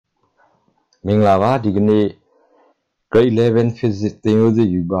Minglava Digni Grade 11 Physics Theory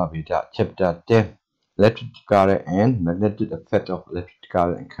A.V.A Chapter 10 Electric Current and Magnetic Effect of Electric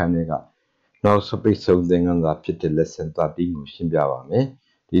Current and Canega. Now so big something on the pit lesson 30 Shimbiawame.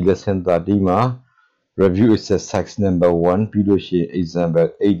 The lesson 30 ma review exercise number 1 Piloshi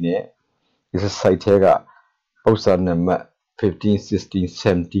example 8 net is a sitega poster number 15, 16,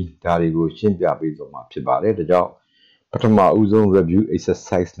 17 Darigo Shimbiabi of my Pibare the job. Patama Uzon review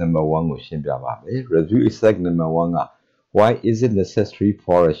exercise number 1 with Shimbiabe. Review exercise number 1. Why is it necessary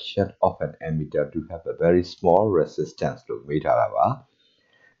for a shunt of an emitter to have a very small resistance to meter?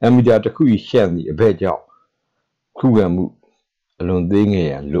 Emitter to cool shunt the better Kugamu alone thing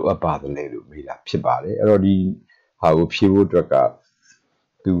and look about the little meter Pibare. Already how people draka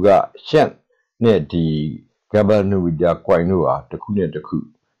to got shunt near the governor with their quinua to cool the coup.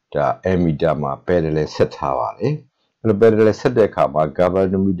 The emitter ma pedal set havale. The better set the kama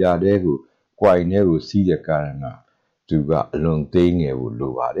governor with their lego, quite never see the carana to got a long thing a would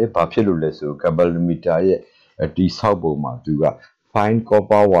lower it. Papillus, governor mitae at the saboma to got fine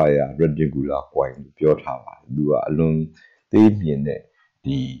copper wire, regular coin, pure tower, do a long thing in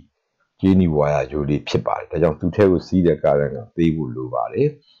the genie wire, Jody Pippa. The young to tell see the carana, they would lower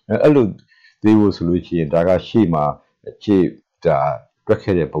it. Alone, they will solution Dagashima, a cheap the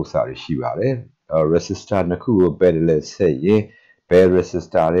bracket posari shivare. Resistor Naku better let's say, ye, bear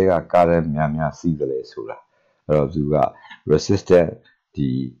resistor, current Yamia Sigale Sura. Zuga resistor,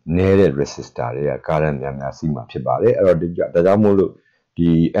 the needed resistor, current Yamia Sima Pibare, or the Jamulu,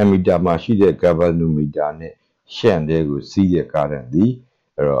 the Amidama Shide Gavanumidane, Shan they will see the current the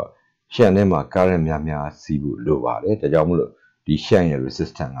Shanema current Yamia Sibu Lovare, the Jamulu, the Shan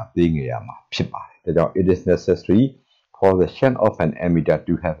resistant of being Yama Pibare. It is necessary for the shunt of an emitter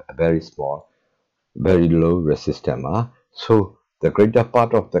to have a very small very low resistance, so the greater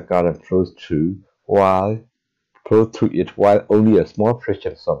part of the current flows through it while only a small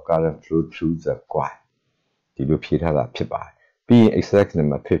fraction of current flow through the coil. Being exact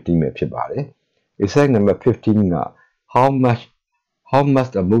number 15 exact number 15 how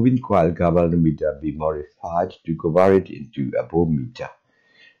must a moving coil galvanometer be modified to convert it into a voltmeter?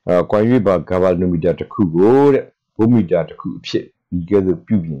 Galvanometer to cool voltmeter to cool together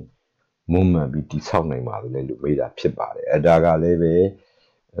pubing moment be dishonoring my little made up pibare. A daga leve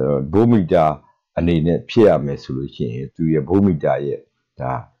bomida and in a peer solution to a bomida yet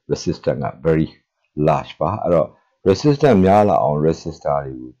the resistance are very large bar. Resistance yala on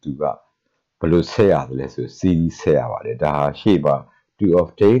resistor to ga below say let's see say the sheba to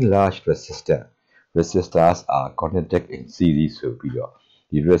obtain large resistance. Resistors are connected in series superior.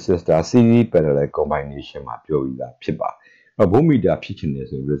 The resistor series parallel combination ma pure with that piba. A bomida pitching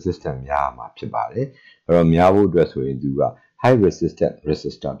is resistant yama pibare, or a miavo dress way do high resistant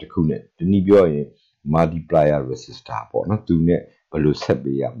resistor to coonet, the nibio multiplier resistor, or not to net below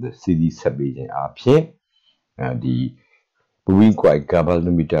sebia, the CD sabian are pie, and the moving quite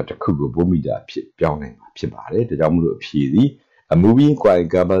galvanometer to kugo bomida pianing pibare, the damu pidi, a moving quite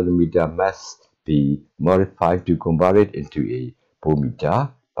galvanometer must be modified to convert it into a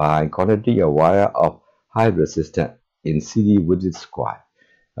bomida by connecting a wire of high resistance in CD with its coil.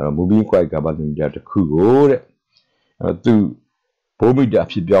 Moving quite galvanometer to cool to bomida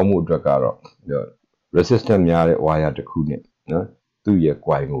piamu dragaro, the resistance yard wire to cool it. သူ့ရဲ့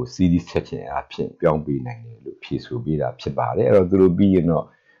coil ကို CD ဆက်ခြင်းအဖြစ်ပြောင်းပေးနိုင်တယ်လို့ဖြေဆိုပေးတာဖြစ်ပါတယ်အဲ့တော့သူတို့ပြီးရင်တော့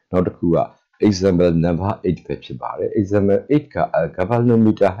နောက်တစ်ခုက example number 8 ပဲဖြစ်ပါတယ် example 8 က a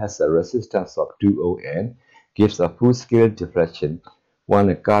galvanometer has a resistance of 2 ohm and gives a full scale deflection when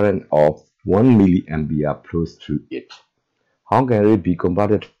a current of 1 milliampere flows through it. How can it be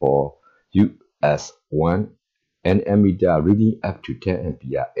converted for you as an ammeter reading up to 10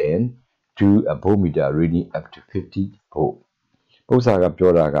 ampere and to a voltmeter reading up to 50 volt? ပု္ပ္ပစာက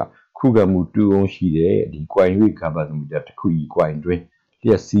ပြောတာကခုခံမှု2 ohm ရှိတဲ့ဒီ coin ရွေး galvanometer တစ်ခု၏ coin တွင်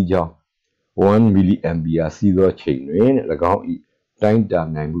လျှက်စီးကြောင်း1 milliampere စီးသောချိန်တွင်၎င်း၏တိုင်းတာ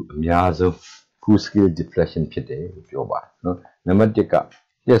နိုင်မှုအများဆုံး full scale deflection ဖြစ်တယ်လို့ပြောပါတယ်နော်နံပါတ်1က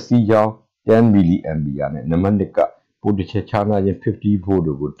လျှက်စီးကြောင်း10 milliampere နဲ့နံပါတ်2ကပိုတစ်ချက်ခြားနာခြင်း50 volt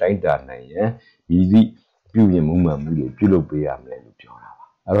တို့ကိုတိုင်းတာနိုင်ရန်မြည်သည့်ပြုပြင်မှုမှန်မှုတွေပြုလုပ်ပေးရမယ်လို့ပြောတာပါ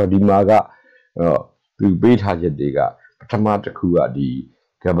အဲ့တော့ဒီမှာကသူပေးထားချက်တွေကပထမတစ်ခုကဒီ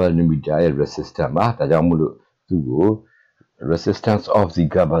galvanometer ရဲ့ resistance ပါဒါကြောင့်မို့လို့သူ့ကို resistance of the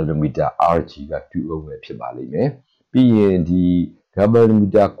galvanometer RG က2 ohm ပဲဖြစ်ပါလိမ့်မယ်ပြီးရင်ဒီ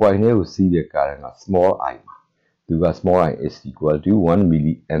galvanometer coil နဲ့ကိုစီးတဲ့ current က small i ပါသူက small i is equal to 1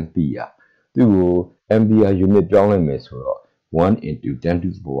 milliampere သူ့ကို ampere unit ပြောင်းလိုက်မယ်ဆိုတော့1 into 10 to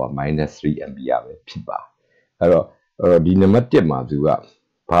the power minus 3 ampere ပဲဖြစ်ပါအဲ့တော့ဒီနံပါတ်1မှာသူက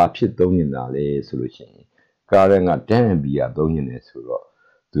ဘာဖြစ်သုံးနေတာလဲဆိုလို့ရှိရင်ကာရန်က10 ampere သုံးနေတယ်ဆိုတော့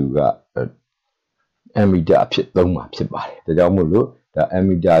သူက ammeter အဖြစ်သုံးမှာဖြစ်ပါတယ်ဒါကြောင့်မို့လို့ဒါ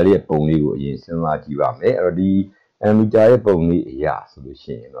ammeter ရဲ့ပုံလေးကိုအရင်စဉ်းစားကြည့်ပါမယ်အဲ့တော့ဒီ ammeter ရဲ့ပုံလေးအရာဆိုလို့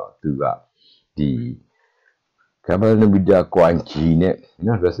ရှိရင်တော့သူကဒီ galvanometer coin G နဲ့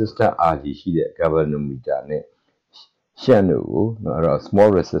နော် resistor RG ရှိတဲ့ galvanometer နဲ့ရှန့်တို့ကိုနော်အဲ့တော့ small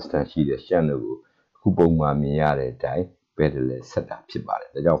resistance ရှိတဲ့ရှန့်တို့ကိုအခုပုံမှာမြင်ရတဲ့အတိုင်း parallel ဆက်တာဖြစ်ပါတ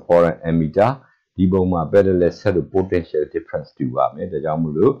ယ်ဒါကြောင့် for an ammeter ဒီပုံမှာ parallel ဆက်လို့ potential difference တူပါမယ်ဒါကြောင့်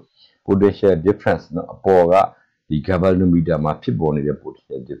မို့လို့ potential difference နော်အပေါ်ကဒီ galvanometer မှာဖြစ်ပေါ်နေတဲ့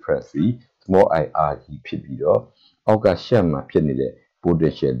potential difference ဒီ small I RG ဖြစ်ပြီးတော့အောက်ကရှန့်မှာဖြစ်နေတဲ့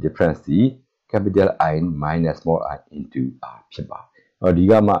potential difference ဒီ capital I minus small I into R ဖြစ်ပါတယ်။အော်ဒီ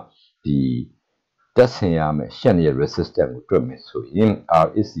ကမှဒီတက်ဆင်ရမယ်ရှန့်ရဲ့ resistance ကိုတွက်မယ်ဆိုရင် R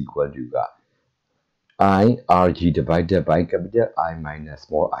is equal to က I RG divided by capital I minus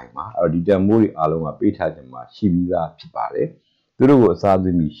small I မှာအော်ဒီတန်မိုးတွေအားလုံးကပေးထားခြင်းမှာရှိပြီးသားဖြစ်ပါတယ်။သူတို့ကိုအစားသွ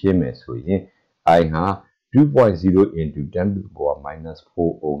င်းပြီးရှင်းမယ်ဆိုရင် I ဟာ 2.0 into 10 to the power minus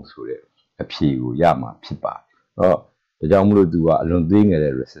 4 ohm ဆိုတဲ့အဖြေကိုရမှာဖြစ်ပါတယ်။အော်ဒါကြောင့်မလို့သူကအလွန်သေးငယ်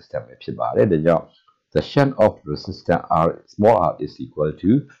တဲ့ resistance ပဲဖြစ်ပါတယ်ဒါကြောင့် the shunt of resistance R small r is equal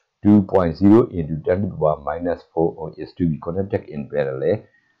to 2.0 into 10 to the power minus 4 ohm is to be connected in parallel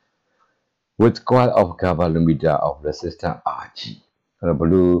with coil of galvanometer of resistance RG အဲ့တော့ဘ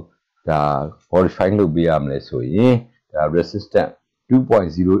လို့ဒါ modify လုပ်ပေးရမလဲဆိုရင်ဒါ resistance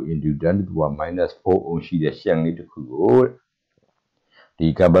 2.0 into 10 to the power minus 4 ohm ရှိတဲ့ရှန့်လေးတစ်ခုကိုဒီ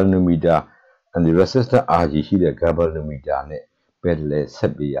galvanometer and the resistance RG ရှိတဲ့ galvanometer နဲ့ parallel ဆ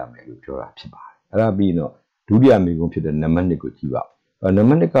က်ပေးရမယ်လို့ပြောတာဖြစ်ပါတယ်အဲ့ဒါပြီးတော့ဒုတိယမေးခွန်းဖြစ်တဲ့နံပါတ်1ကိုကြည့်ပါနံ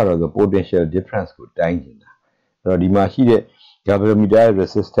ပါတ်2ကတော့ potential difference ကိုတိုင်းနေတာအဲ့တော့ဒီမှာရှိတဲ့ galvanometer ရဲ့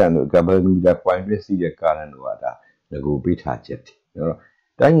resistance တို့ galvanometer point တွင်းရှိတဲ့ current တို့ကဒါငကိုပေးထားချက်တယ်အဲ့တော့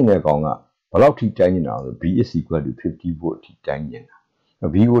တိုင်းနေတဲ့ကောင်ကဘယ်လောက်ထိတိုင်းနေတာလဲ B is equal to 50 volt ထိတိုင်းနေတာ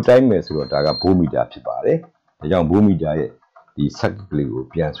V ကိုတိုင်းမယ်ဆိုတော့ဒါက voltmeter ဖြစ်ပါတယ်ဒါကြောင့် voltmeter ရဲ့ဒီ circuit ကလေးကို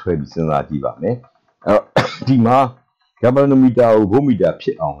ပြန်ဆွဲပြီးစဉ်းစားကြည့်ပါမယ်အဲ့တော့ဒီမှာ galvanometer ကို voltmeter ဖြ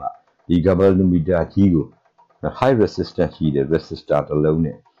စ်အောင်ကဒီ galvanometer ကြီးကို high resistance ရှိတဲ့ resistor တစ်လုံး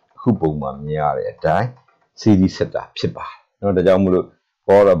နဲ့အခုပုံမှာမြင်ရတဲ့အတိုင်း series ဆက်တာဖြစ်ပါတယ်เนาะဒါကြောင့်မလို့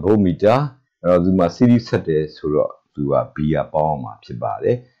for a voltmeter အဲ့တော့ဒီမှာ series ဆက်တယ်ဆိုတော့သူက B ကပေါင်းအောင်မှာဖြစ်ပါတ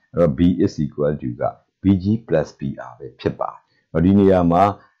ယ်အဲ့တော့ B is equal to က BG plus BR ပဲဖြစ်ပါတယ်ဒီနေရာမှာ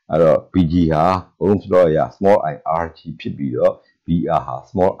အဲ့တော့ BG ဟာ ohms law အရ small I RG ဖြစ်ပြီးတော့ BR ဟာ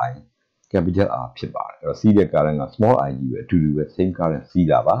small I capital R ဖြစ်ပါတယ်အဲ့တော့စီးတဲ့ current က small I ကြီးပဲအတူတူပဲ same current စီး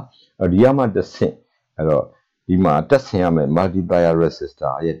တာပါအဲ့တော့ဒီကမှတစ်ဆင့်အဲ့တော့ဒီမှာတက်ဆင်ရမယ် multiplier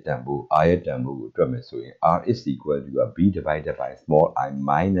resistor ရဲ့တန်ဖိုး R ရဲ့တန်ဖိုးကိုတွက်မယ်ဆိုရင် R is equal to B divided by small I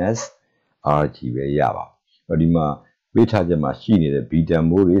minus RG ပဲရပါအဲ့တော့ဒီမှာပေးထားချက်မှာရှိနေတဲ့ B တန်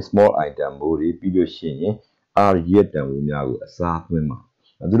ဖိုးတွေ small I တန်ဖိုးတွေပြီးလို့ရှိရင် R ရဲ့တန်ဖိုးများကိုအစားသွင်းပါ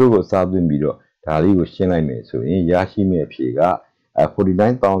သူတို့ကိုအစားသွင်းပြီးတော့ဒါလေးကိုရှင်းလိုက်မယ်ဆိုရင်ရရှိမယ့်အဖြေက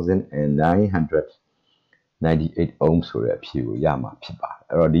49,998 ohm ဆိုတဲ့အဖြေကိုရမှာဖြစ်ပါတယ်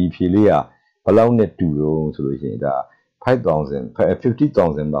အဲ့တော့ဒီအဖြေလေးကဘယ်လောက်နဲ့တူတော့ဆိုလို့ရှိရင်ဒါ50,000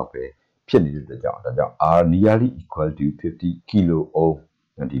 လောက်ပဲဖြစ်နေတဲ့ကြောင့်ဒါကြောင့် R nearly equal to 50 kilo ohm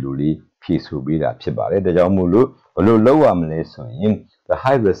ဒီလိုလေးဖြည့်ဆိုပေးတာဖြစ်ပါတယ်ဒါကြောင့်မို့လို့ဘယ်လိုလုပ်ရမလဲဆိုရင် the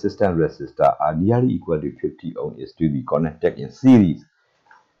high resistance resistor are nearly equal to 50 ohm is to be connected in series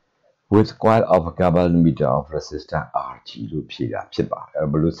with coil of galvanometer of resistance RG လို့ဖြေတာဖြစ်ပါတယ်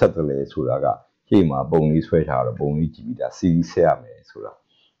ဘယ်လိုဆက်တယ်လဲဆိုတာကရှေ့မှာပုံလေးဆွဲထားတော့ပုံလေးကြည့်ပြီးဒါ series ဆက်ရမယ်ဆိုတာ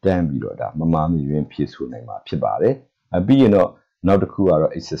တန်းပြီးတော့ဒါမမားမြင်ဖြည့်ဆိုနိုင်မှာဖြစ်ပါတယ်ပြီးရင်တော့နောက်တစ်ခုက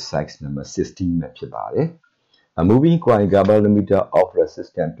တော့ exercise number 16ပဲဖြစ်ပါတယ်A moving coil galvanometer of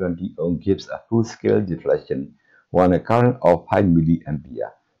resistance 20 ohm gives a full scale deflection when a current of 5 milliampere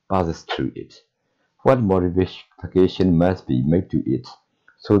passes through it. What modification must be made to it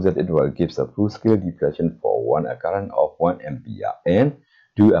so that it will give a full scale deflection for a current of 1 ampere and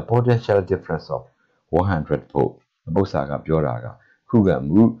do a potential difference of 100 volt. ပု္ပ္ပစာကပြောတာကခုခံ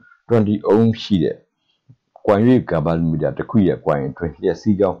မှု20 ohm ရှိတဲ့ coil galvanometer တစ်ခုရဲ့ coil အတွင်းလျှက်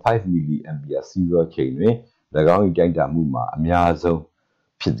စီးကြောင်း5 milliampere စီးသောချိန်တွင်၎င်း၏တိုက်တာမှုမှာအများဆုံး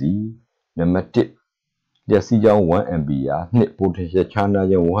ဖြစ်သည်နံပါတ်1လျှက်စီးကြောင်း1 ampere နှစ် potential ခြားနား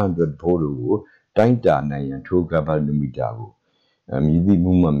ခြင်း100 volt တို့ကိုတိုင်းတာနိုင်ရန်ထို galvanometer ကိုမြည်သည့်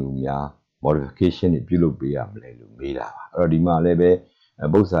မှုမှန်မှုများ modification တွေပြုလုပ်ပေးရမလဲလို့မေးတာပါအဲ့တော့ဒီမှာလည်းပဲ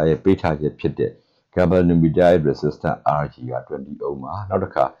ပု္ပ္ပစာရဲ့ပေးထားချက်ဖြစ်တဲ့ galvanometer resistance RG က20 ohm ပါနောက်တ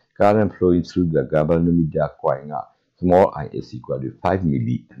စ်ခါ current flowing through the galvanometer coil က small I is equal to 5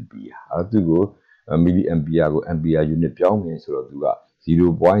 milliampere အဲ့သူကိုmilliampere ကို ampere unit ပြောင်းမယ်ဆိုတော့သူက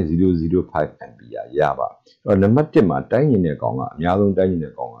 0.005 ampere ရပါအဲ့တော့နံပါတ်1မှာတိုင်းနေတဲ့ကောင်ကအများဆုံးတိုင်းနေ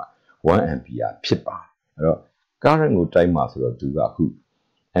တဲ့ကောင်က1 ampere ဖြစ်ပါတယ်အဲ့တော့ current ကိုတိုင်းမှာဆိုတော့သူကအခု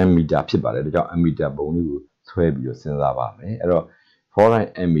ammeter ဖြစ်ပါတယ်ဒါကြောင့် ammeter ပုံလေးကိုဆွဲပြီးတော့စဉ်းစားပါမယ်အဲ့တော့ foreign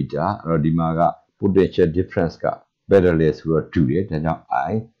ammeter အဲ့တော့ဒီမှာက potential difference က parallel ဆိုတော့တူတယ်ဒါကြောင့်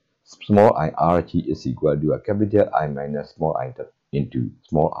I small I RG is equal to a capital I minus small I into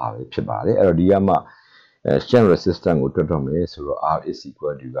small r ပဲဖြစ်ပါတယ်အဲ့တော့ဒီကမှshunt resistance ကိုတွက်တော့မယ်ဆိုတော့ R is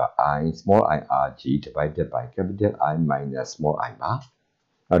equal to I small I RG divided by capital I minus small I ပါ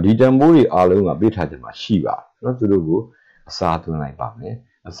ဒီတန်ဖိုးတွေအားလုံးကပေးထားချက်မှာရှိပါတယ်နော်သူတို့ကိုအစားသွင်းလိုက်ပါမယ်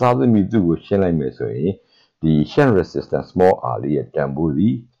အစားသွင်းပြီးသူ့ကိုရှင်းလိုက်မယ်ဆိုရင်ဒီ shunt resistance small r လေးရဲ့တန်ဖိုးဒီ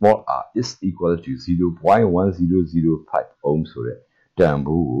small r is equal to 0.1005 ohm ဆိုတဲ့တန်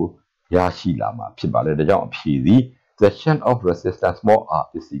ဖိုးကိုရရှိလာမှာဖြစ်ပါတယ်ဒါကြောင့်အဖြေသည် the shunt of resistance small r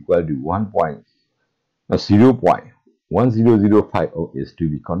is equal to 0.1005 ohm is to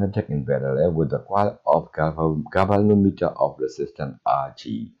be connected in parallel with the coil of galvanometer of resistance Rg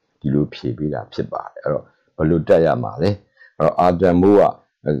ဒီလိုဖြေပေးတာဖြစ်ပါတယ်အဲ့တော့ဘယ်လိုတက်ရမှာလဲအဲ့တော့ R တန်ဖိုးက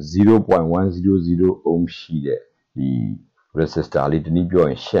 0.100 ohm ရှိတဲ့ဒီ resistor လေးတနည်းပြော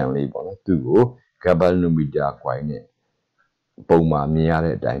ရင် shunt လေးပေါ့နော်သူ့ကို galvanometer coil နဲ့ပုံမှန်မြင်ရ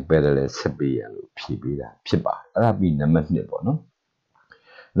တဲ့အတိုင်း parallel ဆက်ပေးရလို့ဖြေပေးတာဖြစ်ပါတယ်အဲ့ဒါပြီးနံပါတ်2ပေါ့နော်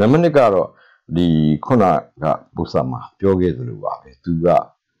နံပါတ်2ကတော့ဒီခုနကပုစမှာပြောခဲ့သလိုပါပဲသူက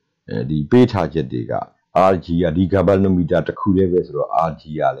ဒီပေးထားချက်တွေက RG ကဒီ galvanometer တစ်ခုတည်းပဲဆိုတော့ RG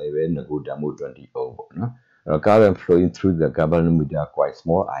ကလည်းပဲငကိုတန်ဖိုး20 ohm ပေါ့နော်အဲ့တော့ current flowing through the galvanometer coil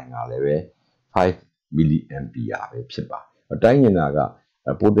small I ကလည်းပဲ5 milliampere ပဲဖြစ်ပါတယ်တိုင်းနေတာက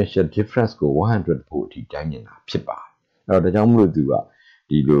potential difference ကို100 volt အထိတိုင်းနေတာဖြစ်ပါတယ်အဲ့တော့ဒါကြောင့်မလို့သူက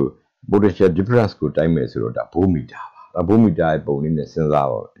ဒီလို potential difference ကိုတိုင်းမယ်ဆိုတော့ဒါဗို့မီတာပါဗို့မီတာရဲ့ပုံလေးနဲ့စဉ်းစား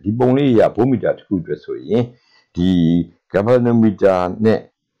ပါဒီပုံလေးရဗို့မီတာတစ်ခုအတွက်ဆိုရင်ဒီ galvanometer နဲ့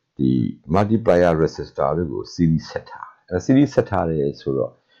ဒီ multiplier resistor တွေကို series ဆက်ထားတယ် series ဆက်ထားတယ်ဆို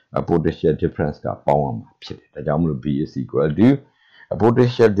တော့ potential difference ကပေါင်းရမှာဖြစ်တယ်ဒါကြောင့်မလို့ B is equal to a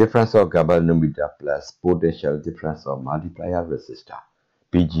potential difference of galvanometer plus potential difference of multiplier resistor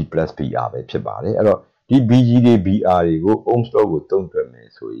BG plus BR ပဲဖြစ်ပါတယ်အဲ့တော့ဒီ BG တွေ BR တွေကို ohms law ကိုသုံးတွက်မယ်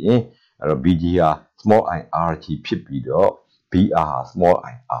ဆိုရင်အဲ့တော့ BG ဟာ small I RG ဖြစ်ပြီးတော့ BR ဟာ small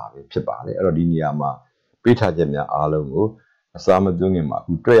I R ပဲဖြစ်ပါတယ်အဲ့တော့ဒီနေရာမှာပေးထားချက်များအားလုံးကိုအစားမသွင်းခင်မှာအ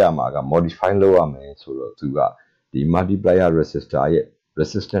ခုတွေ့ရမှာက modify လုပ်ရမယ်ဆိုတော့သူကဒီ multiplier resistor ရဲ့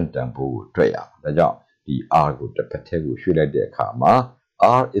resistance တန်ဖိုးကိုတွေ့ရမှာဒါကြောင့်ဒီ R ကိုတစ်ဖက်ထဲကိုရွှေ့လိုက်တဲ့အခါမှာ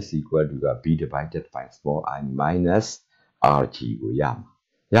R is equal to B divided by small I minus RG ကိုရမှာ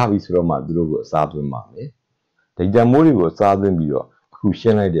ရပြီဆိုတော့မှသူတို့ကိုအစားသွင်းပါမယ်ဒီတန်ဖိုးတွေကိုအစားသွင်းပြီးတော့အခုရှ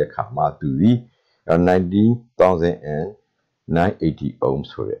င်းလိုက်တဲ့အခါမှာသူဒီ19,980 ohm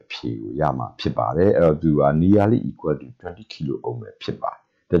ဆိုတဲ့အဖြေကိုရမှာဖြစ်ပါတယ်အဲ့တော့သူက nearly equal to 20 kilo ohm ပဲဖြစ်ပါ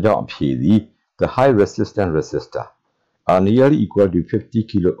တယ်ဒါကြောင့်အဖြေဒီ the high resistance resistor are nearly equal to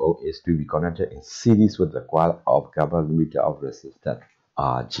 50 kilo ohm is to be connected in series with the coil of galvanometer of resistance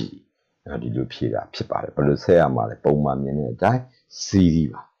Rg ဒီလိုဖြေတာဖြစ်ပါတယ်ဘယ်လိုဆက်ရမှာလဲပုံမှန်မြင်တဲ့အတိုင်း series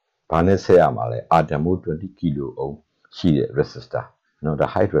ပါဘာနဲ့ဆက်ရမှာလဲ R တန်ဖိုး20 kilo ohm ရှိတဲ့ resistor နော်ဒါ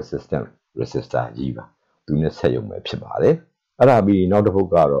high resistance resistor ကြီးပါသူနဲ့ဆက်ရုံပဲဖြစ်ပါတယ်အဲ့ဒါပြီးနောက်တစ်ပုဒ်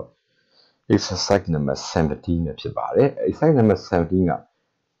ကတော့ exercise number 17နဲ့ဖြစ်ပါတယ် exercise number 17က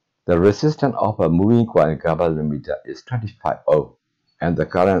the resistance of a moving coil galvanometer is 25 ohm and the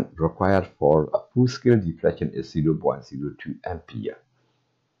current required for a full scale deflection is 0.02 ampere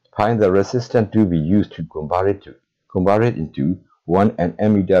find the resistance to be used to convert it into one an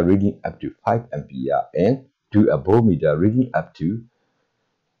ammeter reading up to 5 ampere and to a voltmeter reading up to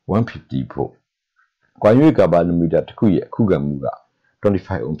 150 volt ကွန်ရွေး galvanometer တစ်ခုရဲ့ခုခံမှုက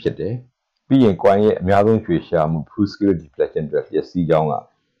25 ohm ဖြစ်တယ်ပြီးရင်ကွန်ရဲ့အများဆုံးရွှေ့ရှားမှု full scale deflection အတွက်လျှက်စီးကြောင်းက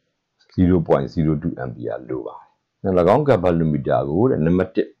 0.02 ampere လိုပါတယ်၎င်း galvanometer ကိုတဲ့နံပါ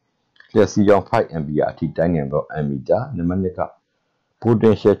တ်1လျှက်စီးကြောင်း5 ampere အထိတိုင်းနိုင်သော ammeter နံပါတ်2က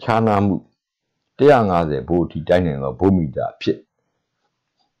potential ခြားနားမှု150 volt အထိတိုင်းနိုင်သော voltmeter အဖြစ်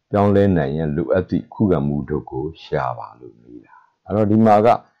ပြောင်းလဲနိုင်ရန်လိုအပ်သည့်ခုခံမှုတို့ကိုရှာပါလို့နေတာအဲ့တော့ဒီမှာက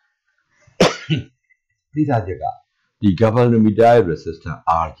သိထားချက်ကဒီ galvanometer ရဲ့ resistance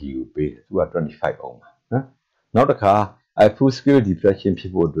Rg ကိုပေးတယ်သူက25 ohm ပါနော်နောက်တစ်ခါfull scale deflection ဖြ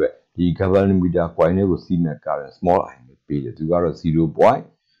စ်ဖို့အတွက်ဒီ galvanometer coil နဲ့ကိုစီးမဲ့ current small I ကိုပေးတယ်သူကတော့ 0.02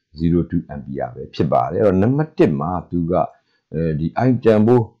 ampere ပဲဖြစ်ပါတယ်အဲ့တော့နံပါတ်1မှာသူကဒီ I တန်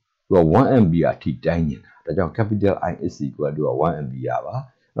ဖိုးသူက1 ampere အထိတိုင်းနေတာဒါကြောင့် capital I is equal to 1 ampere ပါ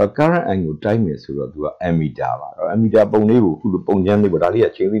အဲ့တော့ current I ကိုတိုင်းမယ်ဆိုတော့သူက ammeter ပါအဲ့တော့ ammeter ပုံလေးကိုခုလိုပုံချမ်းလေးပေါ့ဒါလေးက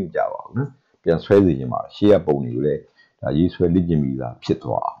ချိန်သိမကြပါဘူးနော်ပြန်ဆွဲစီခြင်းပါရှေ့ကပုံတွေကိုလည်းဒါရေးဆွဲလေ့ကျင့်ပြီးသားဖြစ်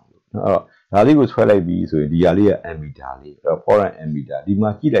သွားအောင်နော်အဲ့တော့ ဒါလေးကိုဆွဲလိုက်ပြီးဆိုရင်ဒီဟာလေးက ammeter လေးအဲ့တော့ foreign ammeter ဒီမှာ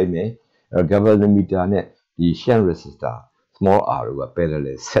ကြည့်လိုက်မယ်အဲ့ galvanometer နဲ့ဒီ shunt resistor small r တို့က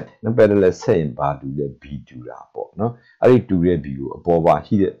parallel set နော် parallel set ရင်ဘာတူလဲ b တူတာပေါ့နော်အဲ့ဒီတူတဲ့ b ကိုအပေါ်ပါ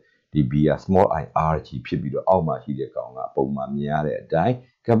ရှိတဲ့ဒီ b က small I rg ဖြစ်ပြီးတော့အောက်မှာရှိတဲ့ကောင်ကပုံမှန်မြင်ရတဲ့အတိုင်း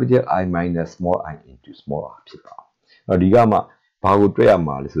capital I minus small I into small r ဖြစ်ပါအဲ့တော့ဒီကမှဘာကိုတွေ့ရ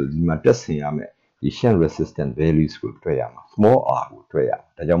မှာလဲဆိုတော့ဒီမှာတက်ဆင်ရမယ်ဒီ shunt resistance values ကိုတွေ့ရမှာ small r ကိုတွေ့ရ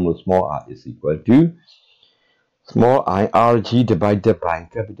ဒါကြောင့်မလို့ small r is equal to small I rg divided by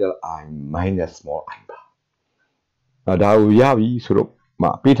capital I minus small I ပါဒါကိုရပြီဆိုတော့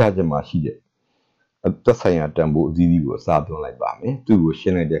ပေးထားခြင်းမှာရှိတဲ့သက်ဆိုင်ရာတန်ဖိုးအသီးသီးကိုအစားသွင်းလိုက်ပါမယ်သူ့ကိုရှ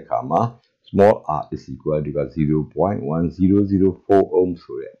င်းလိုက်တဲ့အခါမှာ small r is equal to 0.1004 ohm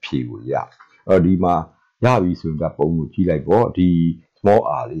ဆိုတဲ့အဖြေကိုရဒီမှာရပြီဆိုတော့ပုံကိုကြည့်လိုက်ပေါ့ဒီ small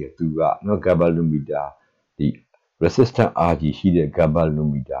r လေးကသူကနော် galvanometer ဒီ resistance rg ရှိတဲ့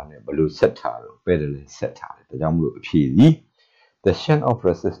galvanometer နဲ့ဘယ်လိုဆက်ထားတော့ parallel ဆက်ထားတယ်ဒါကြောင့်မလို့အဖြေကြီး the shunt of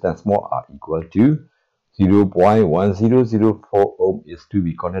resistance small r equal to 0.1004 ohm is to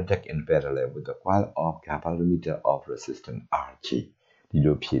be connected in parallel with the coil of galvanometer of resistance rg ဒီ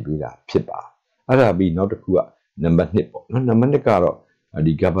လိုဖြေပေးတာဖြစ်ပါအဲ့ဒါပြီးနောက်တစ်ခုကနံပါတ်2ပေါ့နော်နံပါတ်2ကတော့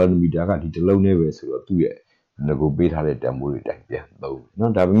ဒီ galvanometer ကဒီတစ်လုံးနဲ့ပဲဆိုတော့သူ့ရဲ့ငကိုပေးထားတဲ့တန်ဖိုးတွေတိုင်းပြန်သုံး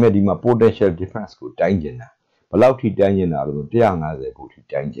နော်ဒါပေမဲ့ဒီမှာ potential difference ကိုတိုင်းကျင်တာဘယ်လောက်ထိတိုင်းကျင်တာလဲဆို150ဖို့ထိ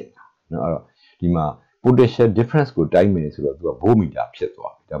တိုင်းကျင်တာနော်အဲ့တော့ဒီမှာ potential difference ကိုတိုင်းမယ်ဆိုတော့သူက voltmeter ဖြစ်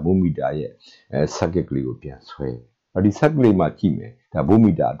သွားပြီဒါ voltmeter ရဲ့circuit ကလေးကိုပြန်ဆွဲဒီ circuit လေးမှာကြည့်မယ်ဒါ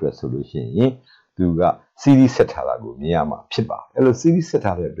voltmeter အတွက်ဆိုလို့ရှိရင်သူက series ဆက်ထားတာကိုမြင်ရမှာဖြစ်ပါတယ်အဲ့လို series ဆက်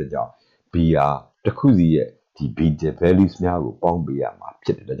ထားတဲ့အတွက်ကြောင့် B ဟာတစ်ခုစီရဲ့ဒီ B values များကိုပေါင်းပေးရမှာဖြ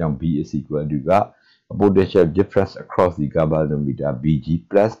စ်တယ်ဒါကြောင့် B is equal to က potential difference across the galvanometer Bg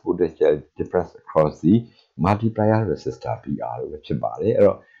plus potential difference across the multiplier resistor Br လို့ပဲဖြစ်ပါတယ်အဲ့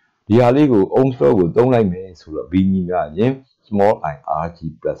တော့ဒီဟာလေးကို ohms law ကိုသုံးလိုက်မယ်ဆိုတော့ B ညီကရင် small I rg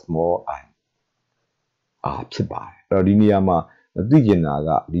plus small I r ဖြစ်ပါတယ်အဲ့တော့ဒီနေရာမှာသိကျင်တာက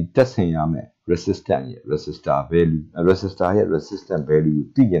ဒီတက်ဆင်ရမယ် resistance ရဲ့ resistor value resistor ရဲ့ resistance value ကို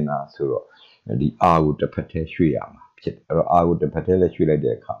သိကျင်တာဆိုတော့ဒီ r ကိုတစ်ဖက်ထဲရွှေ့ရမှာဖြစ်တယ်အဲ့တော့ r ကိုတစ်ဖက်ထဲလဲရွှေ့လိုက်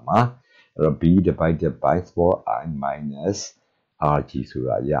တဲ့အခါမှာအဲ့တော့ b divided by small I minus rg ဆို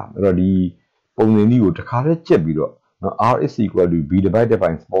တာရမယ်အဲ့တော့ဒီပုံစံကြီးကိုတစ်ခါလဲကျက်ပြီးတော့နော် r is equal to b divided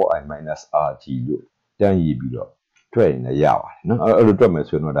by small I minus rg လို့တန်းရည်ပြီးတော့တွက်ရင်လည်းရပါတယ်နော်အဲ့လိုတွက်မယ်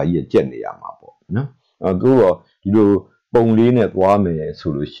ဆိုရင်တော့ဒါကြီးကျက်နေရမှာပေါ့နော်သို့တော့ဒီလိုပုံလေးနဲ့သွားမယ်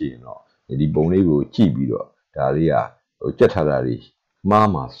ဆိုလို့ရှိရင်တော့ဒီပုံလေးကိုကြည့်ပြီးတော့ဒါလေးကကြက်ထားတာတွေမှား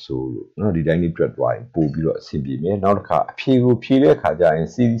မှာဆိုလို့နော်ဒီတိုင်းလေးတွက်သွားရင်ပို့ပြီးတော့အဆင်ပြေမယ်နောက်တစ်ခါအဖြေကိုဖြေတဲ့အခါကျရင်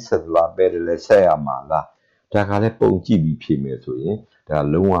series ဆက်လား parallel ဆက်ရမှာလားဒါကလည်းပုံကြည့်ပြီးဖြေမယ်ဆိုရင်ဒါ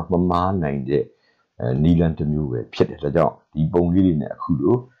လုံးဝမမှားနိုင်တဲ့နီလန်တစ်မျိုးပဲဖြစ်တယ်ဒါကြောင့်ဒီပုံလေးတွေနဲ့အခု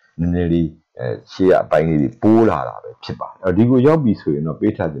လိုနည်းနည်းလေးရှေ့အပိုင်းလေးတွေပိုးလာတာပဲဖြစ်ပါတယ်ဒီကိုရောက်ပြီဆိုရင်တော့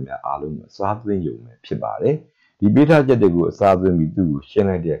ပေးထားခြင်းများအားလုံးကိုအစားသွင်းရုံပဲဖြစ်ပါတယ်ဒီပေးထားချက်တွေကိုအစားသွင်းပြီးသူ့ကိုရှင်း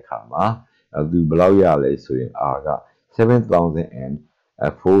လိုက်တဲ့အခါမှာသူဘယ်လောက်ရလဲဆိုရင် R က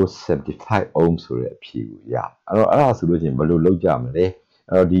7475 ohm ဆိုတဲ့အဖြေကိုရအဲ့ဒါဆိုလို့ချင်းဘယ်လိုလုပ်ကြမလဲအဲ့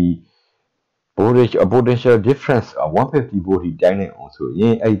တော့ဒီ potential difference 150 volt ထိတိုင်းနိုင်အောင်ဆိုရ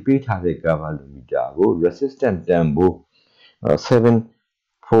င်အဲ့ပေးထားတဲ့ galvanometer ကို resistance တန်ဖိုး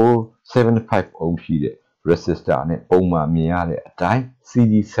7475 ohm ရှိတဲ့ resistor နဲ့ပုံမှန်မြင်ရတဲ့အတိုင်း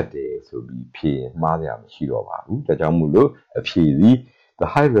series ဆက်တယ်ဆိုပြီးဖြေမှားရမရှိတော့ပါဘူးဒါကြောင့်မို့လို့အဖြေသည် the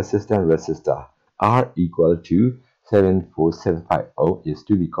high resistance resistor R equal to 7475 ohm is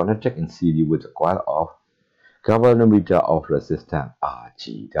to be connected in series with the coil of galvanometer of resistance Rg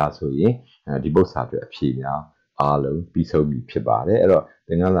ဒါဆိုရင်ဒီပု္ပ္ပစာအတွက်အဖြေများအားလုံးပြီးဆုံးပြီဖြစ်ပါတယ်အဲ့တော့သ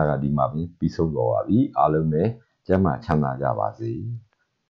င်ခန်းစာကဒီမှာပြီးဆုံးသွားပါပြီအားလုံးပဲကျမ်းမာချမ်းသာကြပါစေ